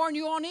have borne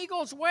you on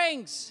eagle's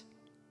wings.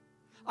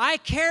 I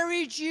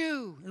carried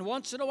you, and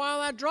once in a while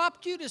I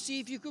dropped you to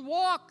see if you could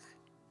walk.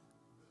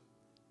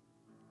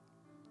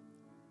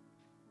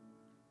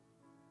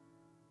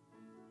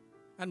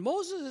 And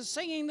Moses is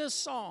singing this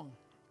song.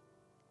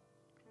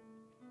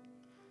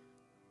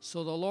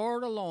 So the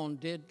Lord alone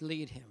did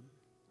lead him,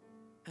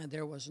 and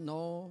there was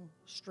no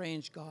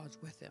strange gods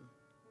with him.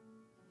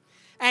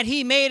 And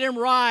he made him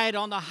ride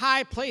on the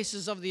high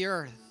places of the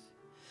earth,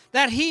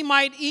 that he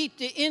might eat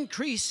the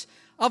increase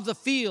of the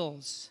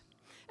fields.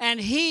 And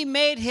he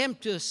made him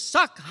to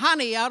suck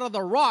honey out of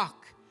the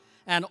rock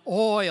and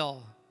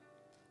oil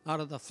out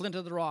of the flint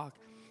of the rock,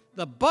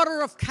 the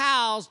butter of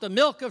cows, the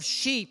milk of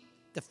sheep,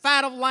 the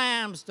fat of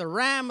lambs, the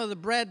ram of the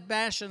bread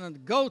bashan,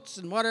 and goats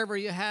and whatever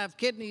you have,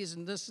 kidneys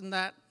and this and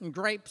that, and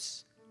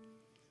grapes.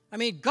 I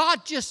mean,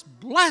 God just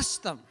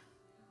blessed them.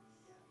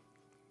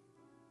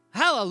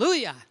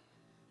 Hallelujah.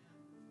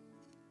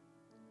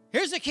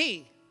 Here's the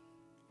key.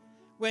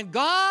 When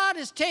God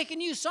is taking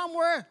you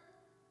somewhere,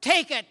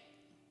 take it,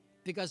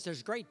 because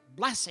there's great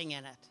blessing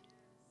in it.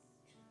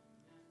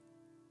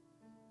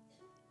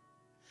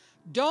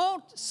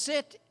 Don't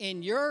sit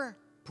in your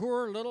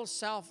poor little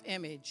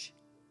self-image.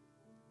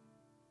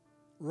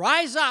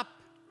 Rise up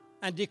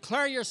and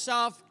declare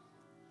yourself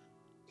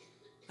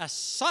a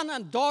son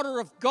and daughter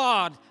of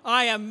God.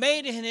 I am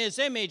made in his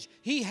image.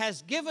 He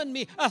has given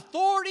me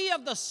authority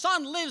of the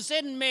Son lives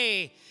in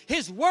me.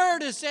 His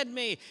word is in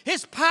me.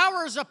 His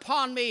power is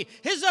upon me.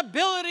 His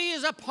ability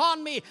is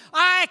upon me.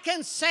 I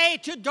can say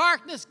to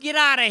darkness, get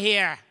out of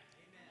here.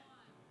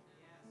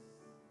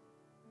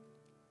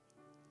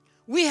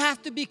 We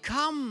have to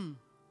become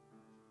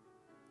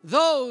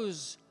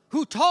those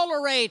who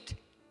tolerate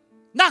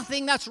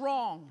nothing that's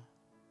wrong.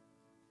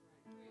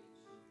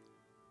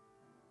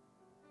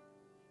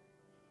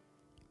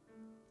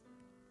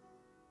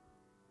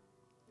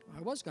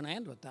 I was going to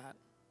end with that,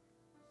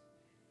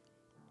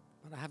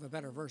 but I have a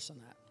better verse than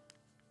that.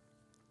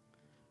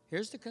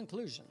 Here's the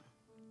conclusion.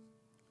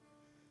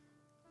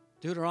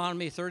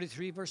 Deuteronomy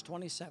 33, verse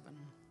 27.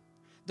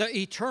 The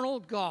eternal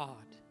God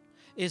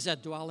is a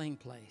dwelling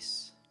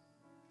place,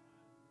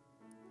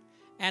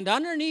 and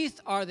underneath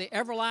are the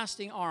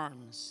everlasting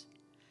arms.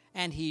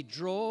 And he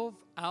drove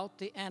out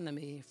the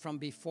enemy from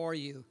before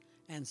you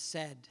and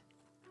said,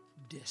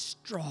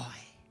 destroy.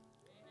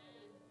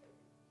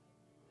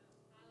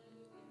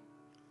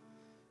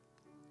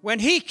 When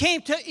he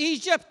came to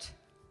Egypt,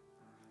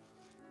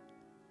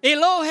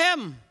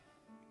 Elohim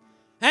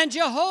and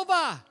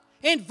Jehovah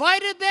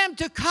invited them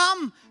to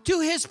come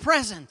to his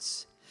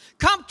presence.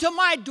 Come to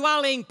my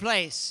dwelling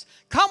place.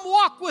 Come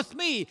walk with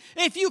me.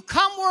 If you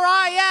come where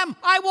I am,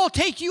 I will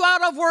take you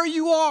out of where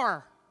you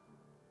are.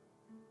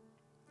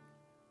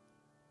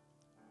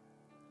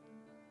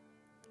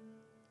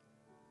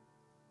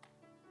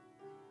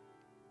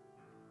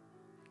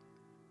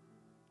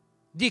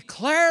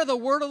 Declare the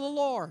word of the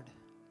Lord.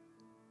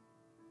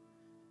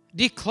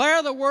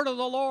 Declare the word of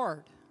the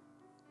Lord.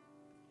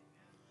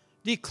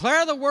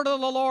 Declare the word of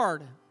the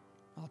Lord.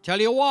 I'll tell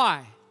you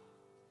why.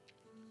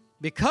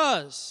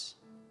 Because,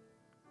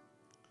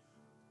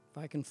 if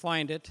I can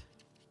find it,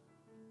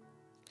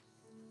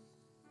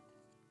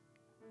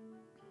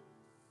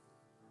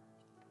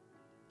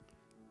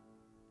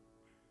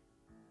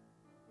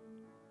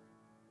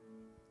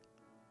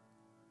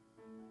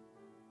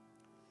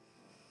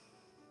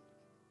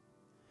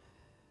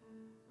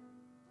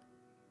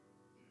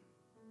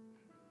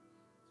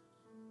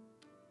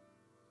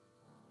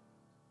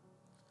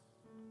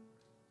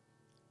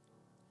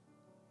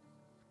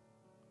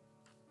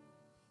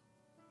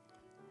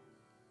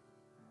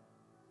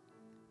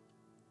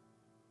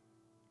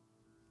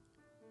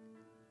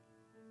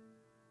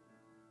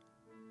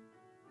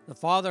 the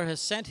Father has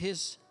sent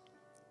his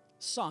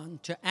Son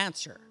to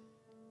answer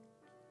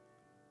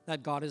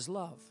that God is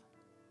love.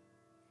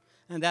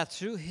 And that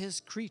through his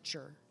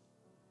creature,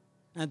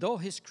 and though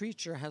his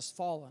creature has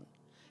fallen,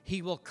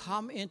 he will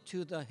come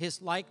into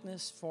his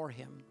likeness for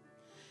him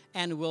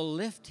and will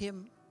lift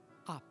him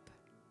up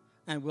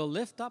and will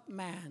lift up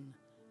man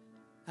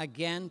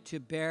again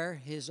to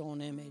bear his own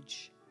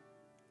image.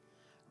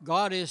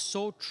 God is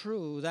so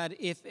true that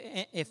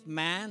if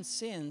man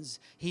sins,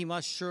 he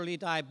must surely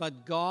die.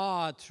 But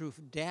God, through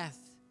death,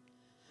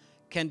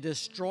 can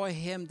destroy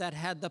him that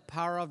had the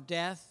power of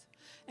death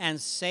and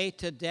say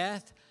to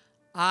death,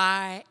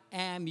 I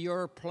am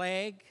your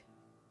plague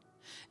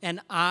and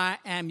I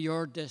am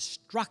your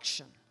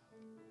destruction.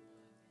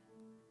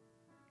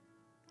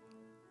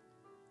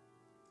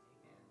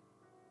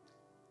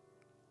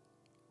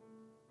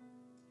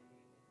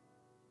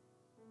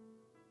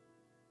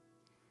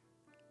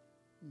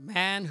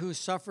 Man who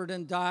suffered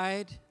and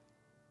died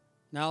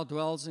now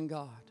dwells in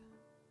God,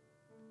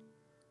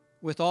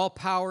 with all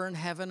power in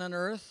heaven and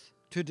earth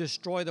to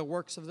destroy the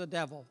works of the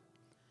devil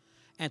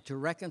and to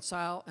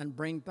reconcile and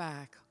bring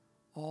back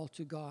all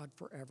to God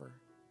forever.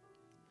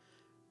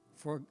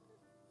 For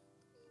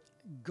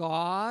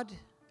God,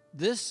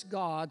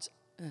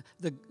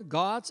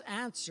 God's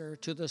answer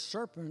to the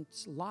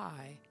serpent's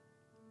lie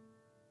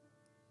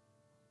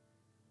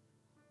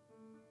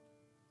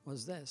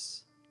was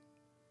this: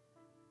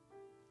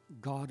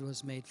 God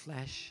was made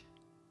flesh.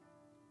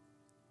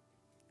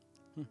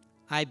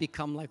 I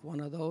become like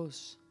one of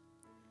those,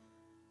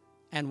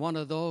 and one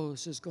of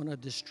those is going to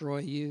destroy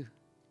you.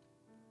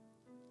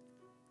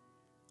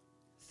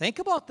 Think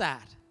about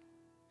that.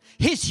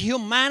 His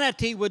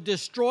humanity would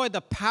destroy the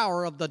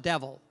power of the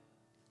devil.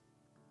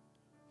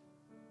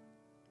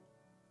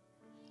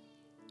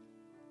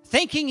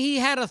 Thinking he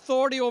had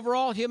authority over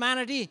all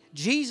humanity,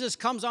 Jesus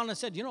comes on and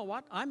said, you know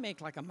what? I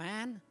make like a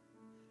man.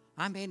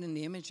 I'm made in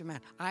the image of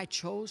man. I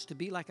chose to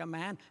be like a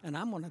man, and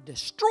I'm going to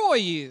destroy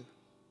you.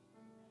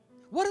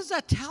 What does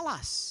that tell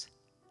us?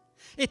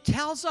 It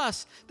tells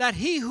us that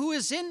he who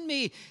is in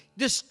me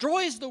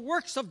destroys the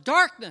works of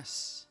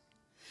darkness.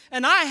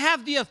 And I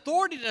have the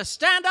authority to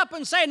stand up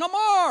and say, no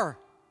more.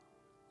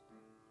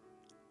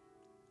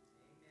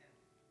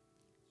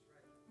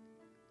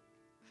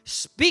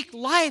 Speak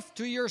life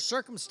to your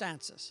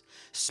circumstances.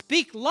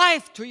 Speak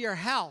life to your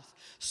health.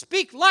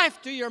 Speak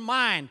life to your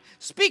mind.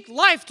 Speak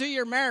life to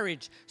your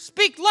marriage.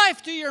 Speak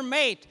life to your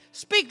mate.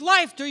 Speak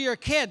life to your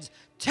kids.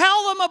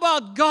 Tell them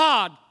about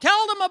God.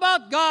 Tell them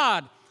about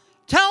God.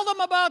 Tell them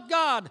about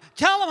God.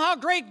 Tell them how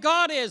great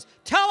God is.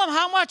 Tell them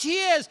how much He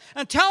is.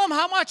 And tell them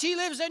how much He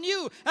lives in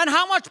you and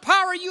how much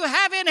power you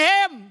have in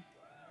Him.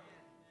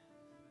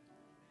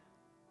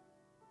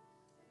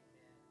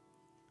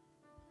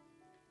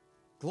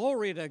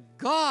 Glory to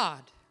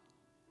God.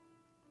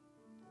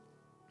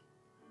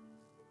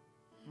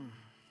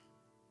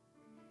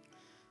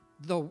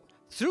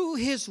 Through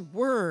His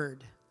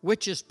word,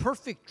 which is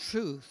perfect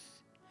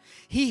truth,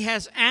 He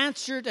has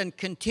answered and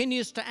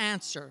continues to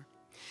answer.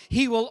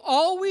 He will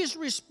always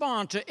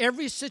respond to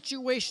every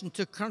situation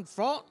to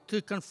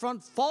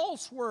confront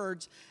false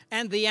words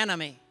and the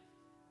enemy.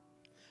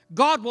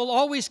 God will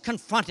always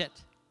confront it.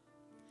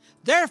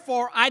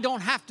 Therefore, I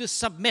don't have to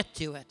submit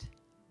to it.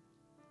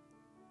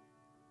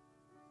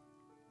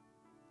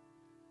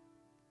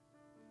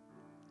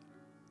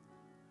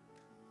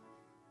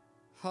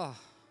 I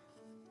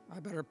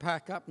better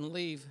pack up and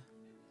leave.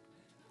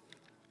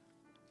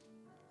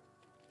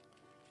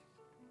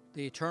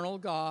 The eternal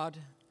God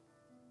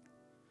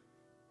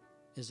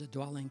is a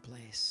dwelling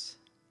place.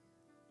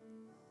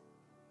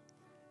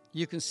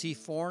 You can see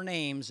 4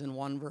 names in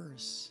one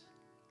verse.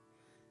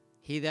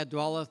 He that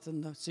dwelleth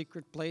in the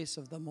secret place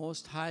of the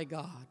Most High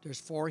God.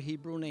 There's 4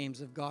 Hebrew names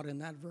of God in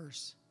that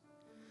verse.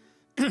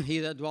 He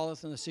that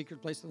dwelleth in the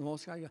secret place of the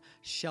Most High God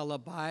shall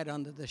abide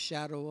under the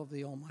shadow of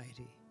the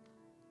Almighty.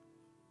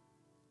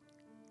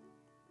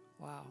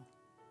 Wow.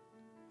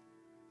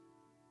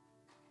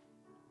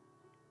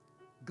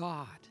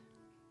 God.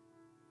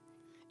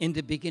 In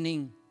the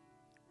beginning,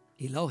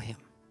 Elohim.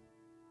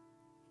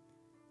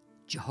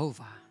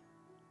 Jehovah.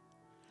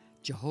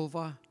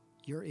 Jehovah,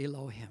 your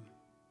Elohim.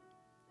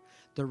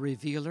 The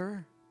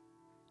revealer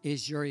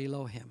is your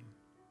Elohim.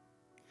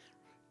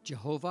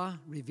 Jehovah,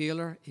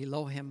 revealer,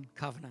 Elohim,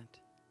 covenant.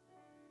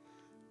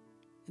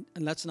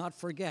 And let's not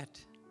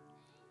forget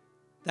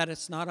that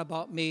it's not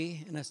about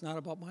me and it's not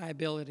about my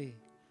ability,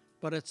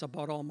 but it's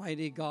about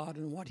Almighty God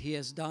and what He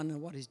has done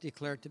and what He's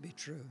declared to be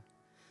true.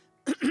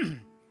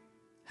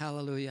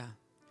 Hallelujah.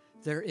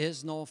 There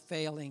is no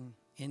failing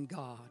in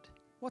God.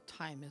 What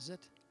time is it?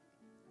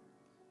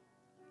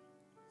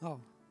 Oh,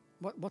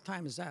 what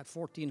time is that?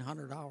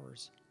 1400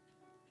 hours.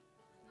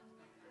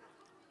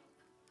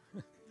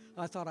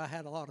 I thought I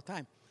had a lot of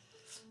time.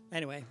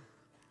 Anyway.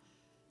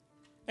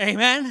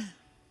 Amen.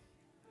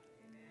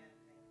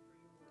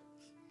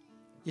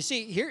 You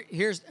see,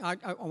 I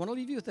want to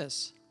leave you with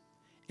this.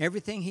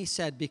 Everything He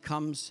said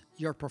becomes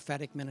your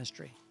prophetic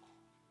ministry.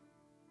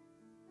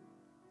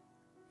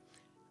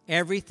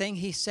 Everything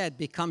He said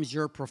becomes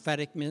your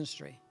prophetic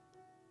ministry.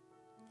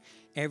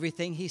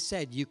 Everything He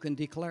said you can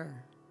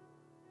declare.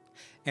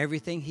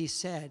 Everything He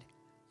said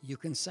you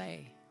can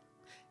say.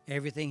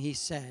 Everything He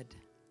said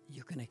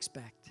you can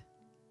expect.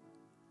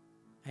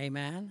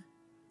 Amen.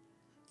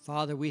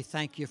 Father, we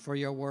thank You for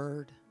Your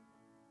word.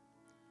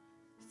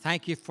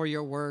 Thank You for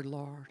Your word,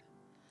 Lord.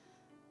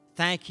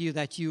 Thank You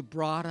that You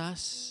brought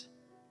us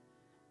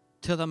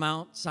to the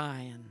Mount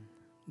Zion,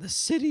 the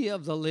city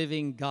of the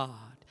living God.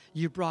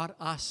 You brought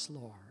us,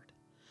 Lord.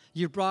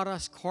 You brought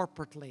us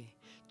corporately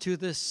to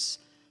the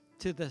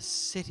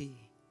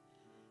city,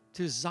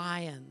 to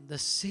Zion, the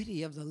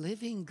city of the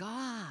living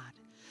God.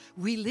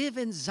 We live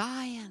in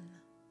Zion,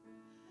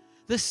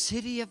 the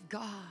city of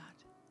God.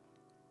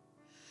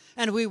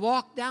 And we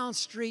walk down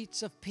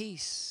streets of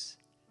peace,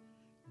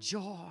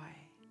 joy,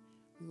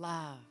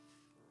 love.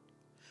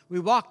 We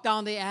walk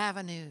down the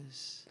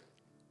avenues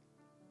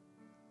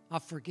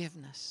of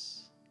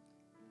forgiveness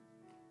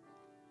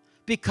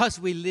because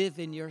we live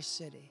in your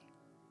city.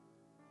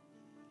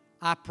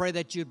 I pray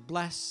that you'd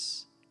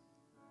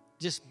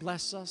just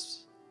bless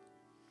us.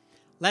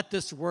 Let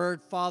this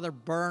word, Father,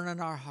 burn in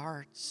our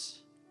hearts.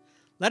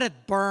 Let it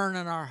burn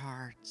in our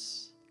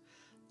hearts.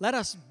 Let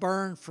us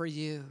burn for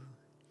you.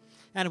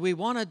 And we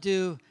want to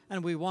do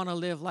and we want to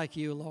live like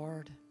you,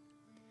 Lord.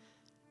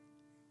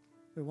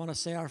 We want to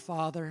say, Our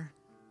Father,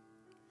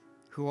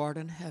 who art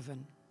in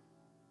heaven,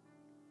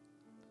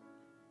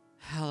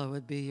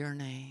 hallowed be your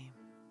name.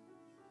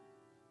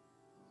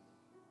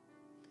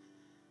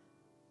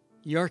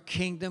 Your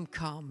kingdom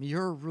come,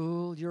 your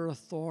rule, your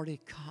authority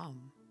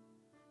come,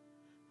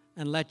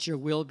 and let your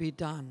will be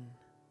done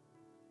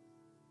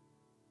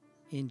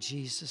in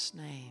Jesus'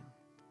 name.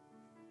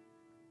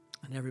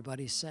 And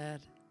everybody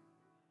said,